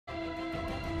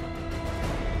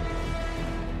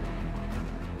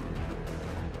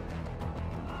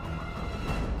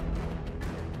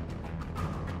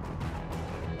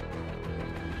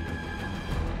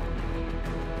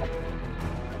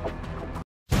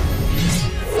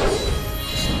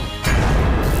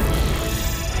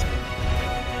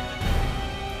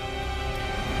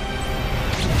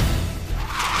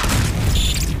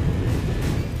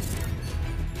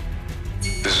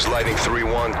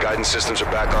3-1, guidance systems are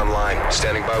back online.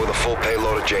 Standing by with a full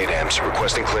payload of JDAMs.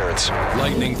 Requesting clearance.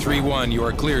 Lightning 3-1, you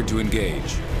are cleared to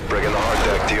engage. Bring in the hard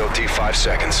deck, DOT 5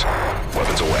 seconds.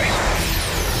 Weapons away.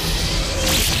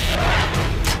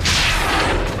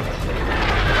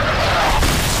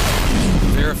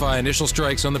 Verify initial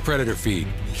strikes on the Predator feed.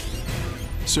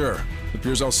 Sir, it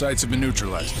appears all sites have been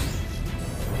neutralized.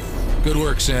 Good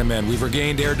work, Sandman. We've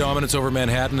regained air dominance over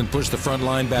Manhattan and pushed the front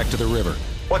line back to the river.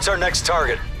 What's our next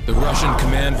target? The Russian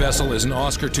command vessel is an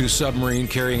Oscar II submarine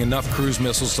carrying enough cruise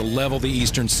missiles to level the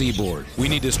eastern seaboard. We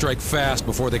need to strike fast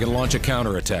before they can launch a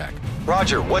counterattack.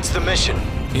 Roger, what's the mission?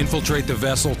 Infiltrate the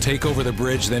vessel, take over the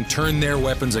bridge, then turn their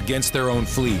weapons against their own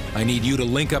fleet. I need you to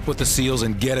link up with the SEALs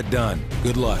and get it done.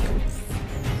 Good luck.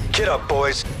 Get up,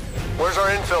 boys. Where's our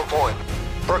infill point?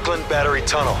 Brooklyn Battery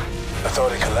Tunnel. I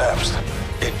thought it collapsed.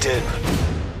 It did.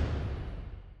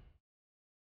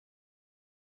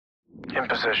 In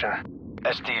position.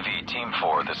 SDV Team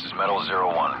 4, this is Metal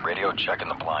 01. Radio checking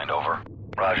the blind, over.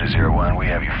 Roger 01, we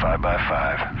have you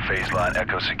 5x5. Phase line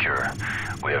echo secure.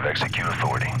 We have execute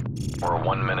authority. We're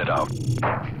 1 minute out.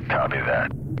 Copy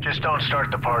that. Just don't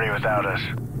start the party without us.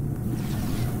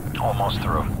 Almost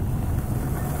through.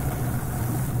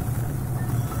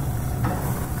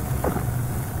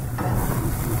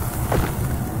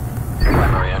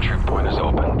 Primary entry point is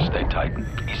open. Stay tight.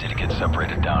 Easy to get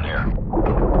separated down here.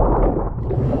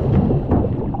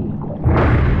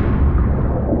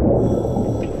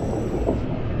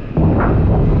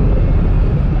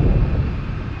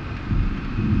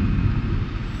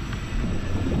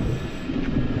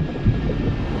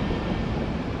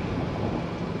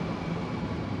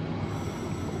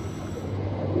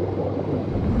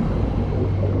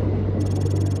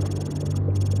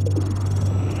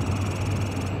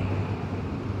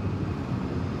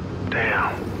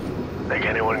 Damn. Think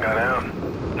anyone got out?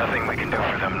 Nothing we can do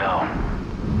for them now.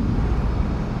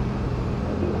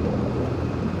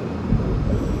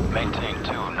 Maintain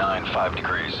 295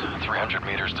 degrees. 300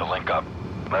 meters to link up.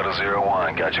 Metal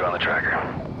 01, got you on the tracker.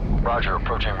 Roger,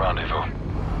 approaching rendezvous.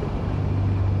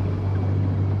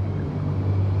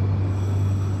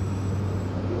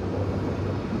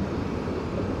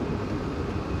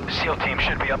 SEAL team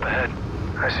should be up ahead.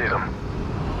 I see them.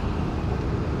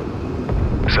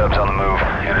 Subs on the move.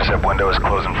 Intercept window is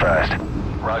closing fast.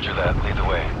 Roger that. Lead the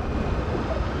way.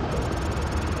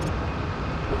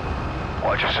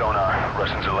 Watch your sonar.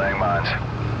 Russians are laying mines.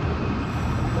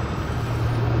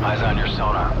 Eyes on your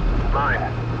sonar. Mine.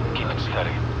 Keep it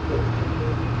steady.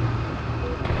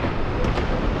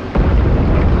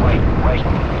 Wait.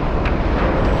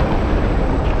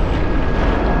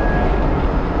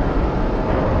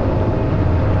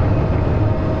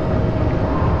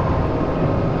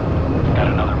 Got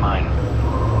another mine.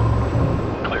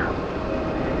 Clear.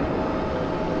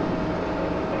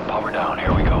 Power down.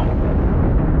 Here we go.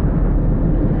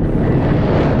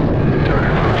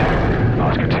 Target approaching.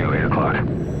 Oscar 2, 8 o'clock.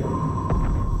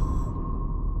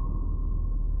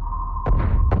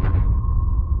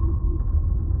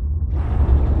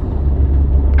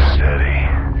 Steady.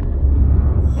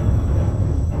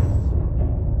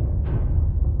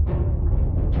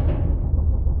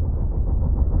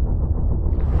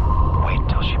 Wait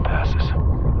till she passes.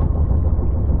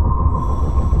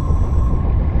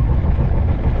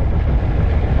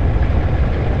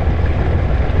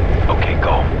 Okay,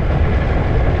 go.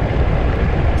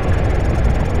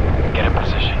 Get in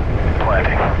position.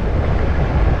 Planting.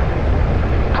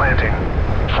 Planting.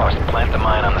 Frost, plant the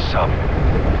mine on the sub.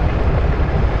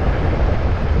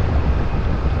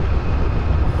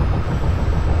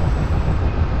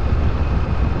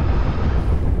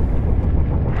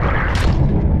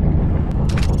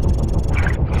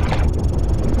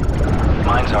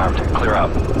 Mine's armed. Clear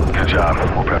out. Good job.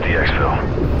 We'll prep the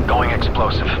exfil. Going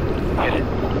explosive. Hit it.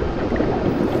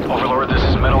 Overlord, this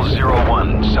is Metal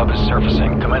 01. Sub is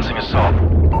surfacing. Commencing assault.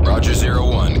 Roger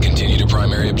 01, continue to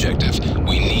primary objective.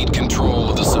 We need control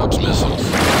of the sub's missiles.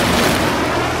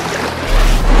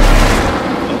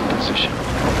 Position.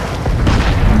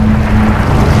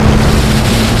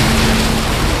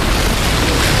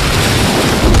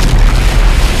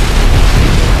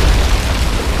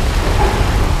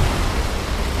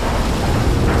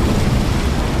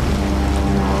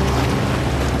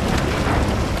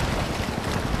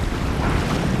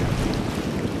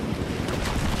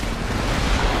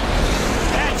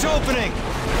 Hatch opening!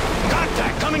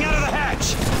 Contact coming out of the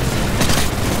hatch!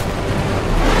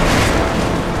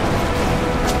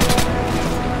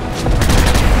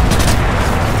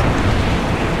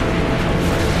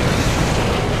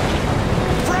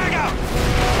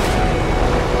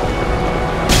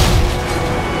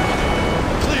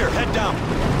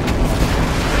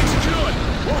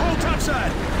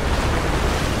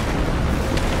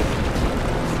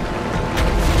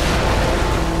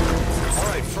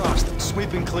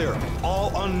 clear.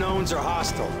 All unknowns are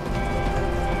hostile.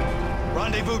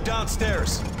 Rendezvous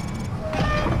downstairs.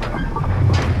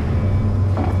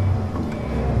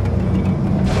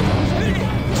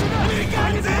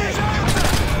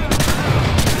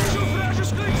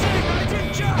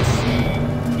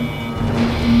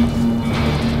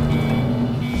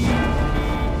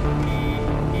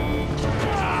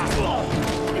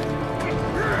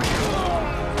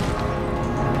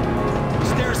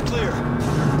 Stairs clear.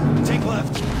 Take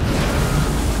left.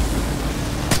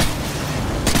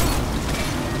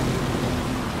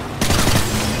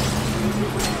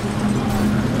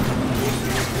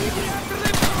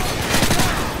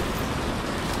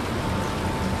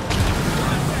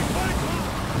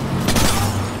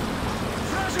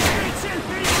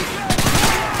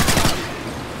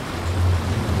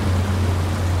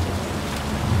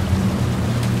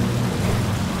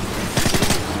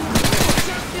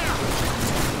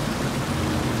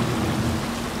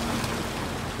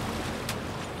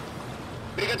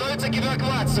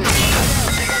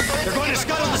 They're going to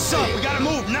scuttle the sub. We gotta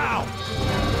move now.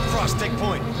 Frost, take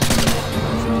point.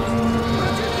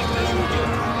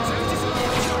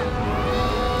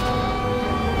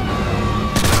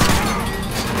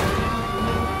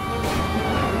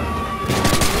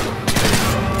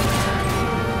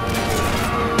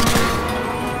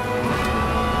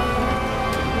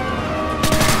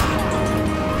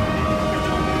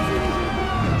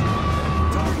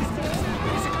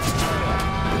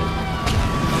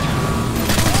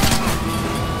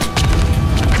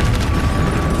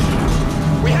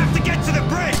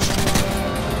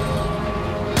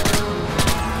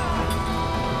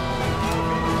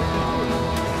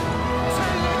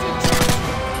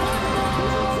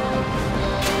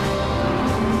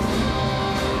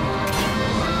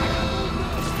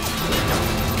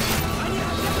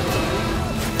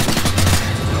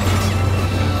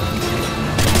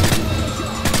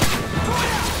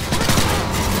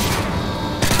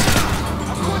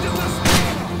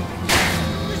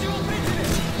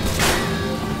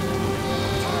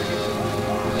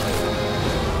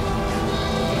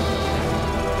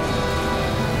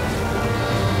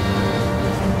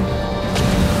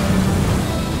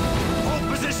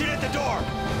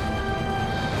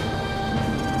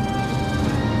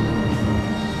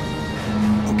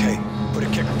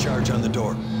 On the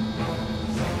door.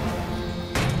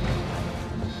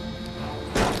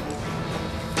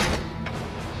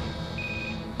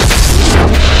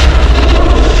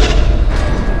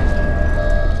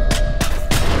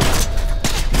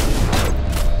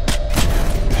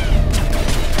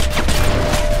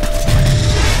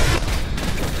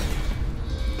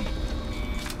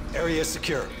 Area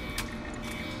secure.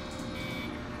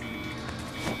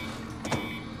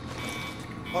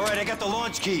 All right, I got the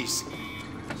launch keys.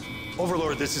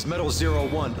 Overlord, this is Metal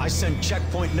 01. I send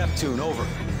checkpoint Neptune, over.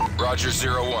 Roger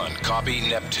 01, copy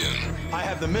Neptune. I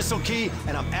have the missile key,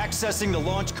 and I'm accessing the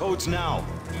launch codes now.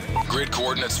 Grid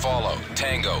coordinates follow.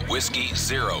 Tango, Whiskey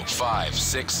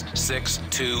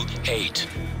 05668.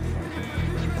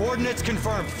 Coordinates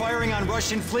confirmed. Firing on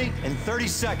Russian fleet in 30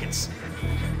 seconds.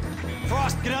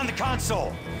 Frost, get on the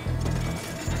console.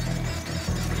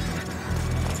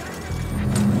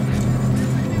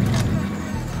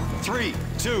 Three,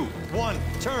 two, one,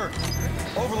 turn.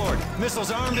 Overlord,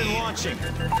 missiles armed and launching.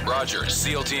 Roger,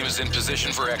 SEAL team is in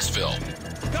position for exfil.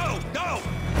 Go, go!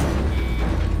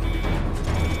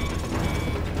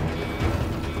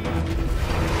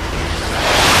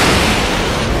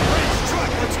 Bridge, truck,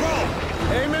 let's roll!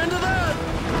 Amen to that!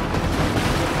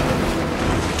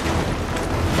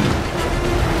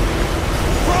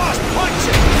 Frost, punch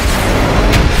it!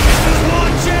 This is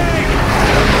launching!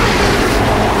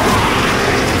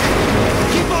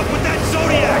 Keep up with that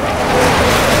Zodiac!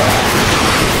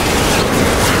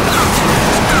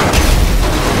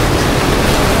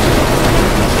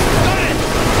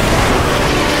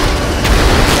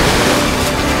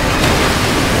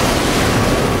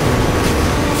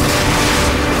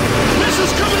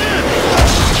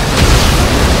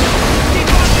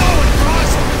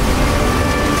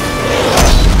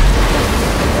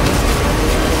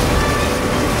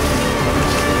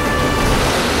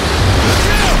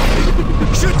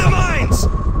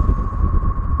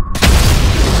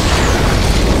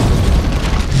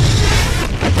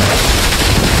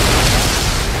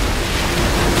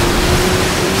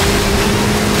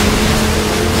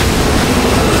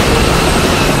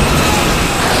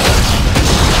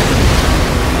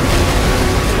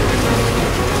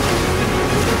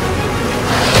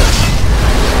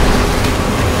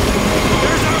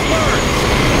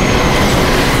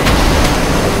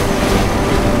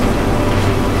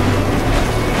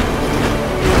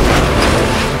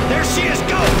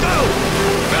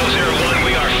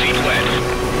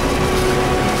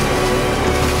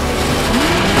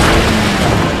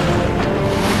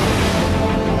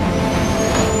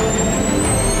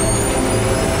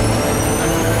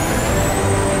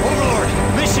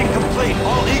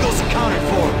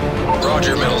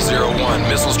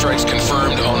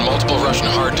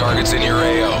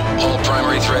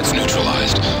 threat's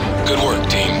neutralized. Good work,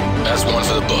 team. That's one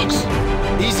for the books.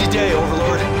 Easy day,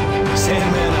 Overlord.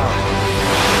 Sandman out.